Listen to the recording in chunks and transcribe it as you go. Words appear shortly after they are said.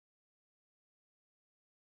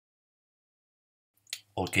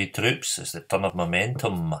Okay, troops, it's the turn of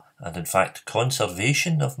momentum, and in fact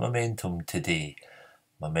conservation of momentum today.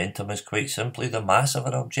 Momentum is quite simply the mass of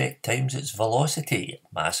an object times its velocity,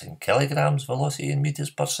 mass in kilograms, velocity in meters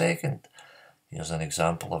per second. Here's an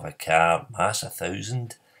example of a car, mass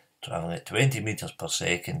 1,000, travelling at 20 meters per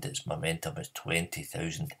second, its momentum is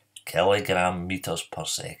 20,000 kilogram meters per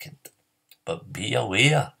second. But be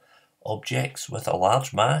aware, objects with a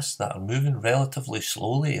large mass that are moving relatively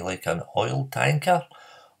slowly, like an oil tanker,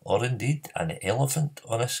 or indeed an elephant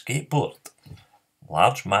on a skateboard.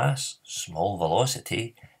 Large mass, small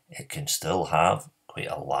velocity, it can still have quite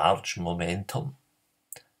a large momentum.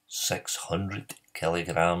 600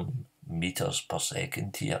 kilogram meters per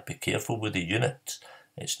second here. Be careful with the units.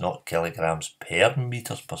 It's not kilograms per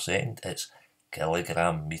meters per second, it's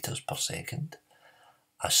kilogram meters per second.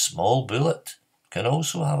 A small bullet can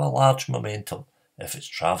also have a large momentum if it's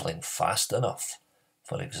travelling fast enough.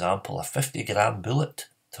 For example, a 50-gram bullet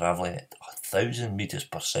travelling at 1,000 meters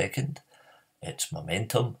per second, its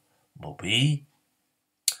momentum will be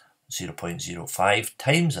 0.05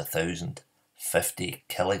 times 1,000, 50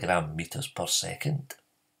 kilogram meters per second.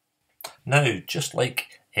 Now, just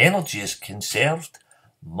like energy is conserved,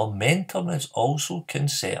 momentum is also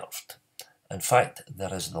conserved. In fact,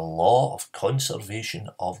 there is the law of conservation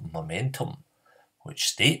of momentum, which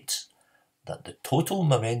states that the total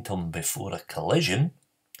momentum before a collision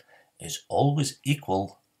is always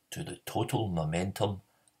equal to the total momentum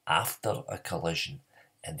after a collision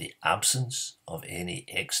in the absence of any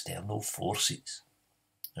external forces.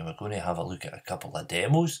 And we're going to have a look at a couple of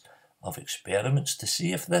demos of experiments to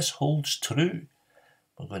see if this holds true.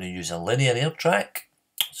 We're going to use a linear air track,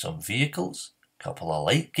 some vehicles, a couple of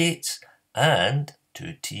light gates, and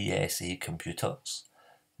 2 TSA computers.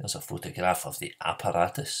 There's a photograph of the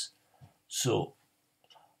apparatus. So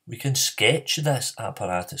we can sketch this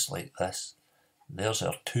apparatus like this. There's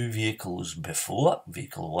our 2 vehicles before,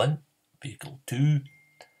 vehicle 1, vehicle 2,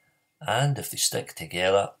 and if they stick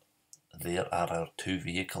together, there are our 2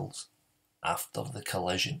 vehicles after the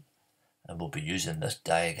collision. And we'll be using this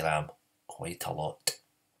diagram quite a lot.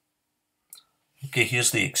 Okay,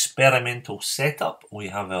 here's the experimental setup. We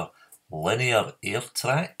have our linear air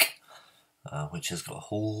track, which has got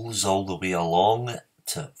holes all the way along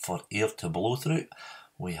for air to blow through.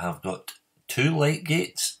 We have got 2 light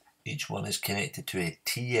gates. Each one is connected to a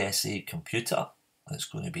TSA computer. It's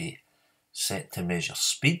going to be set to measure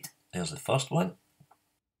speed. There's the first one.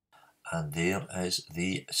 And there is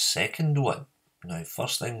the second one. Now,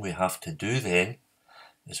 first thing we have to do then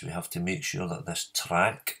is we have to make sure that this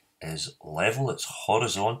track is level, it's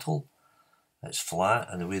horizontal, it's flat,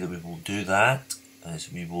 and the way that we will do that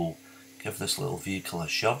is we will give this little vehicle a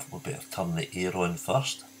shove. We'll better turn the air on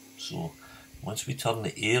first. So once we turn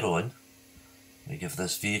the air on, we give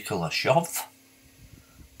this vehicle a shove,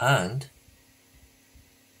 and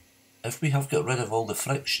if we have got rid of all the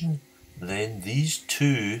friction, then these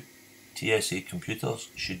 2 TSA computers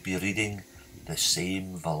should be reading the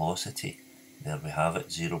same velocity. There we have it,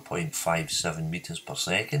 0.57 meters per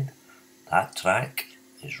second. That track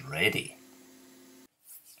is ready.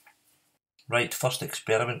 Right, first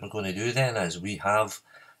experiment we're going to do then is we have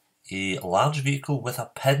a large vehicle with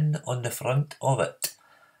a pin on the front of it.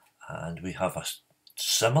 And we have a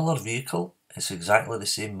similar vehicle. It's exactly the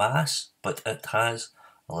same mass, but it has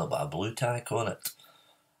a little bit of blue tack on it.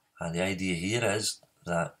 And the idea here is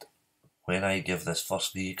that when I give this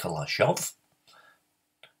first vehicle a shove,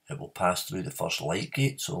 it will pass through the first light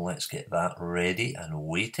gate. So let's get that ready and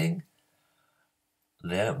waiting.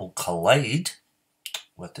 Then it will collide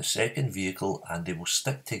with the second vehicle and they will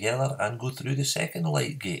stick together and go through the second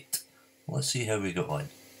light gate. Let's see how we go on.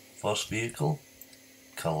 First vehicle,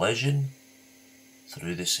 collision,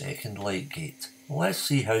 through the second light gate. Let's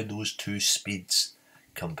see how those 2 speeds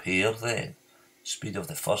compare then. Speed of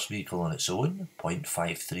the first vehicle on its own,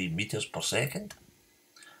 0.53 meters per second.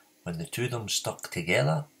 When the 2 of them stuck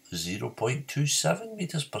together, 0.27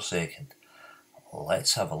 meters per second.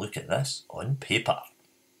 Let's have a look at this on paper.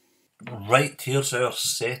 Right, here's our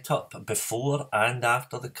setup before and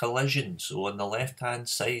after the collision. So on the left hand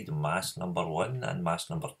side, mass number 1 and mass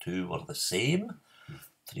number 2 were the same,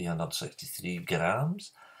 363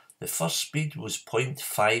 grams. The first speed was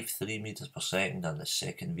 0.53 meters per second and the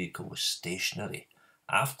second vehicle was stationary.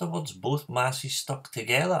 Afterwards, both masses stuck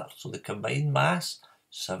together, so the combined mass,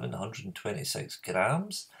 726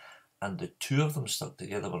 grams, and the 2 of them stuck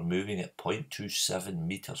together were moving at 0.27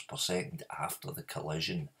 meters per second after the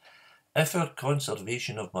collision. If our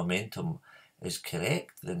conservation of momentum is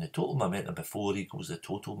correct, then the total momentum before equals the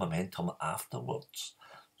total momentum afterwards.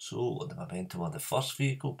 So the momentum of the first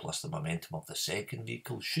vehicle plus the momentum of the second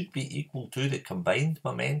vehicle should be equal to the combined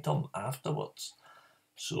momentum afterwards.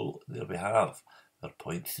 So there we have our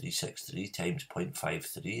 0.363 times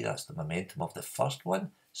 0.53, that's the momentum of the first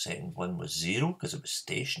one. Second one was 0 because it was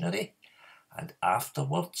stationary. And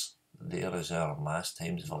afterwards, there is our mass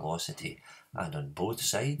times velocity. And on both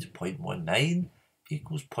sides, 0.19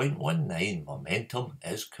 equals 0.19. Momentum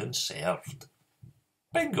is conserved.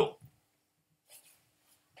 Bingo!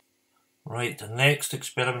 Right, the next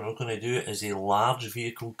experiment we're going to do is a large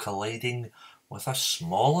vehicle colliding with a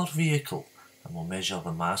smaller vehicle. And we'll measure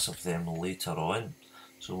the mass of them later on.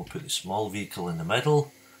 So we'll put the small vehicle in the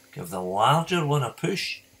middle, give the larger one a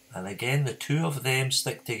push, and again the two of them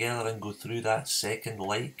stick together and go through that second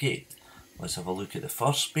light gate. Let's have a look at the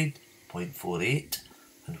first speed, 0.48,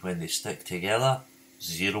 and when they stick together,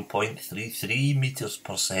 0.33 metres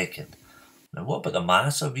per second. Now what about the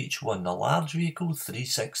mass of each one? The large vehicle,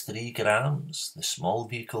 363 grams. The small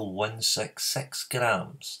vehicle, 166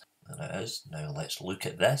 grams. There it is. Now let's look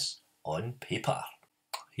at this on paper.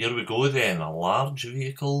 Here we go then, a large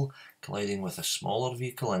vehicle colliding with a smaller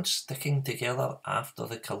vehicle and sticking together after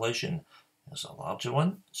the collision. There's a larger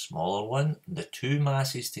one, smaller one, the two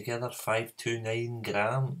masses together 529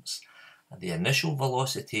 grams. And the initial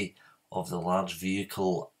velocity of the large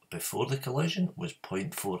vehicle before the collision was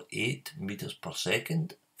 0.48 metres per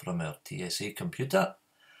second from our TSA computer.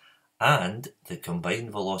 And the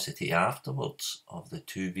combined velocity afterwards of the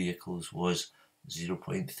two vehicles was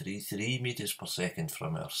 0.33 metres per second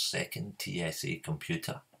from our second TSA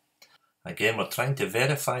computer. Again, we're trying to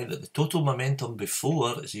verify that the total momentum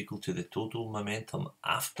before is equal to the total momentum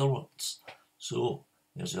afterwards. So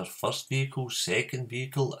there's our first vehicle, second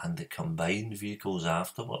vehicle, and the combined vehicles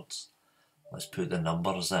afterwards. Let's put the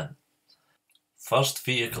numbers in. First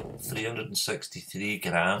vehicle, 363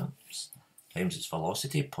 grams times its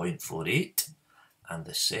velocity, 0.48, and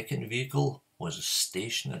the second vehicle was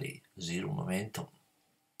stationary, zero momentum.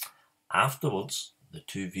 Afterwards, the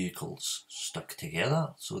two vehicles stuck together,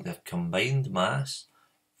 so their combined mass,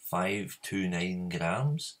 529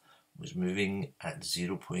 grams, was moving at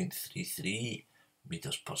 0.33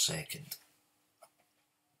 metres per second.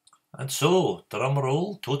 And so, drum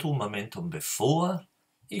roll, total momentum before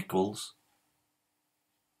equals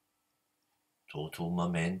total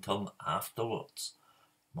momentum afterwards.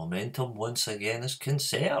 Momentum once again is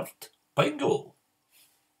conserved. Bingo!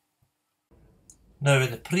 Now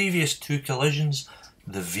in the previous two collisions,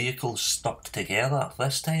 the vehicles stuck together.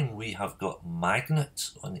 This time we have got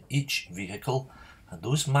magnets on each vehicle, and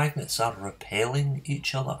those magnets are repelling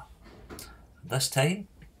each other. This time,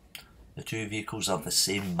 the two vehicles are the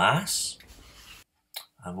same mass,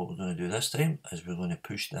 and what we're going to do this time is we're going to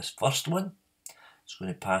push this first one. It's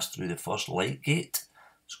going to pass through the first light gate.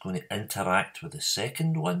 It's going to interact with the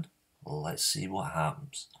second one. Let's see what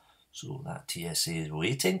happens. So that TSA is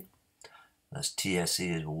waiting. This TSA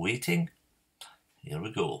is waiting. Here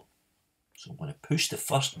we go. So I'm going to push the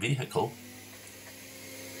first vehicle.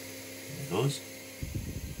 There it goes.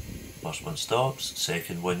 First one stops.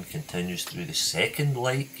 Second one continues through the second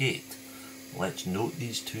light gate. Let's note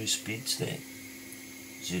these two speeds then.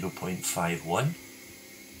 0.51.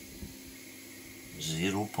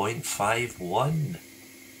 0.51.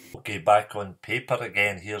 Okay, back on paper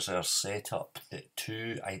again. Here's our setup. The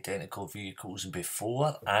two identical vehicles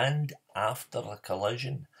before and after the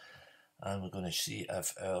collision. And we're going to see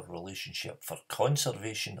if our relationship for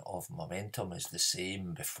conservation of momentum is the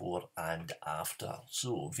same before and after.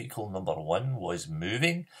 So vehicle number 1 was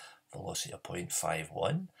moving, velocity of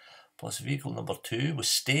 0.51, plus vehicle number 2 was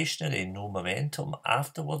stationary, no momentum.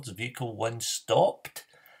 Afterwards, vehicle 1 stopped,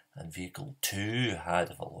 and vehicle 2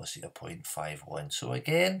 had a velocity of 0.51. So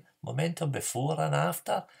again, momentum before and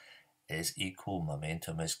after is equal.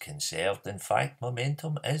 Momentum is conserved. In fact,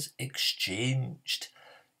 momentum is exchanged.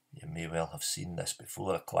 You may well have seen this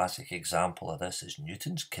before. A classic example of this is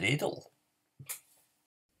Newton's cradle.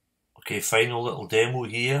 Okay, final little demo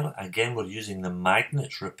here. Again, we're using the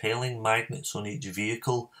magnets, repelling magnets on each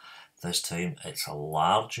vehicle. This time it's a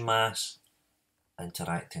large mass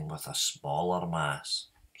interacting with a smaller mass.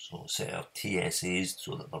 So set our TSAs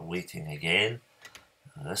so that we're waiting again.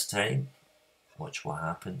 And this time, watch what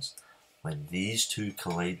happens when these two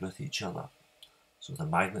collide with each other. So the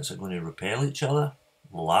magnets are going to repel each other.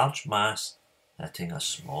 Large mass hitting a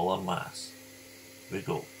smaller mass. Here we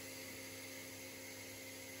go.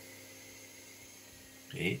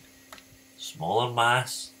 Okay, smaller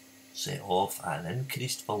mass set off at an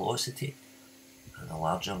increased velocity, and the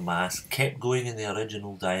larger mass kept going in the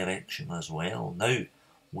original direction as well. Now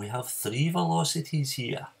we have three velocities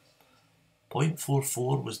here.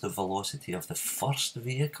 0.44 was the velocity of the first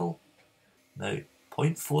vehicle. Now,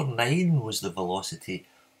 0.49 was the velocity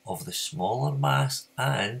of the smaller mass,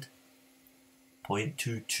 and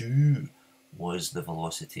 0.22 was the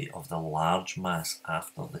velocity of the large mass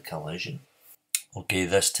after the collision. Okay,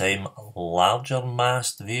 this time larger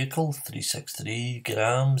massed vehicle, 363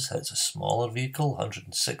 grams, hits a smaller vehicle,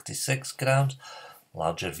 166 grams.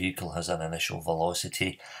 Larger vehicle has an initial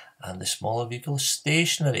velocity and the smaller vehicle is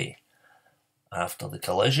stationary. After the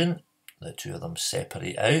collision, the two of them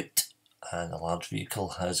separate out and the large vehicle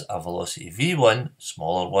has a velocity v1,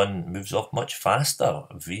 smaller one moves off much faster,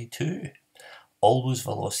 v2. All those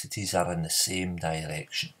velocities are in the same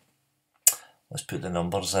direction. Let's put the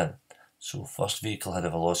numbers in. So first vehicle had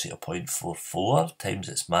a velocity of 0.44 times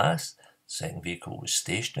its mass. Second vehicle was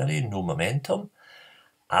stationary, no momentum.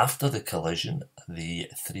 After the collision, the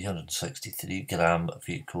 363 gram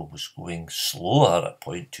vehicle was going slower at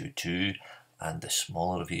 0.22 and the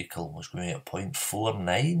smaller vehicle was going at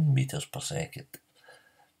 0.49 meters per second.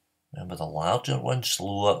 Remember, the larger one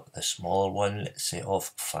slower, the smaller one set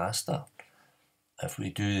off faster. If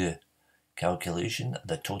we do the calculation,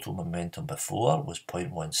 the total momentum before was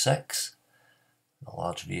 0.16. The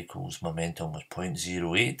large vehicle's momentum was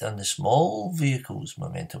 0.08 and the small vehicle's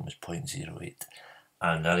momentum was 0.08.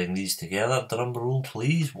 And adding these together, drum roll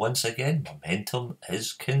please, once again, momentum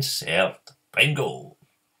is conserved. Bingo!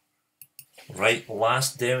 Right,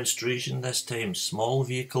 last demonstration this time. Small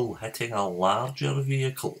vehicle hitting a larger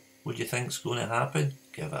vehicle. What do you think's going to happen?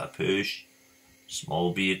 Give it a push.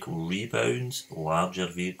 Small vehicle rebounds, larger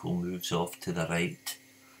vehicle moves off to the right.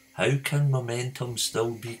 How can momentum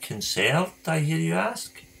still be conserved, I hear you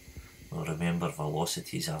ask? Well, remember,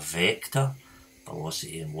 velocity is a vector.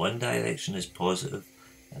 Velocity in one direction is positive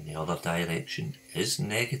and the other direction is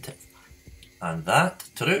negative. And that,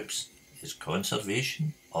 troops, is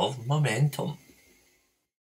conservation of momentum.